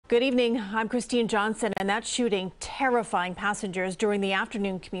Good evening. I'm Christine Johnson, and that shooting terrifying passengers during the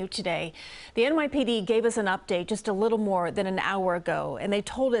afternoon commute today. The NYPD gave us an update just a little more than an hour ago, and they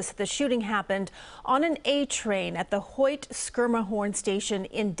told us the shooting happened on an A train at the Hoyt-Schermerhorn station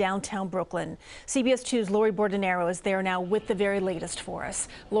in downtown Brooklyn. CBS 2's Bordonaro is there now with the very latest for us.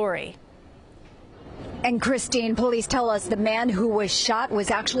 Lori. And Christine, police tell us the man who was shot was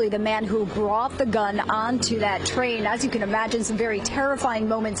actually the man who brought the gun onto that train. As you can imagine, some very terrifying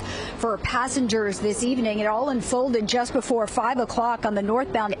moments for passengers this evening. It all unfolded just before 5 o'clock on the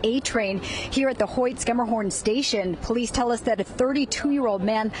northbound A train here at the Hoyt-Schermerhorn station. Police tell us that a 32-year-old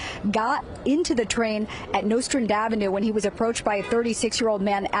man got into the train at Nostrand Avenue when he was approached by a 36-year-old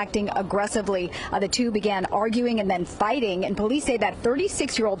man acting aggressively. The two began arguing and then fighting, and police say that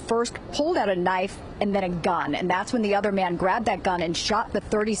 36-year-old first pulled out a knife and then a gun, and that's when the other man grabbed that gun and shot the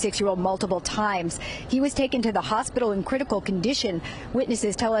 36-year-old multiple times. He was taken to the hospital in critical condition.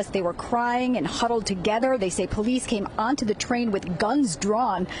 Witnesses tell us they were crying and huddled together. They say police came onto the train with guns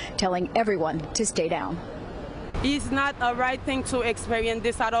drawn, telling everyone to stay down. It's not a right thing to experience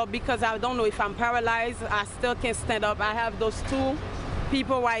this at all, because I don't know if I'm paralyzed. I still can't stand up. I have those two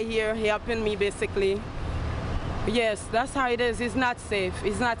people right here helping me, basically. Yes, that's how it is. It's not safe.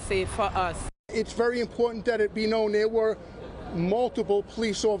 It's not safe for us. It's very important that it be known there were multiple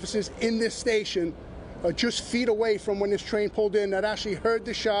police officers in this station just feet away from when this train pulled in that actually heard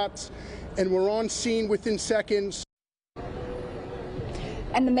the shots and were on scene within seconds.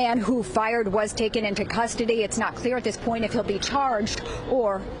 And the man who fired was taken into custody. It's not clear at this point if he'll be charged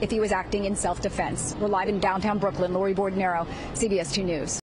or if he was acting in self-defense. We're live in downtown Brooklyn. Bordonaro, CBS 2 News.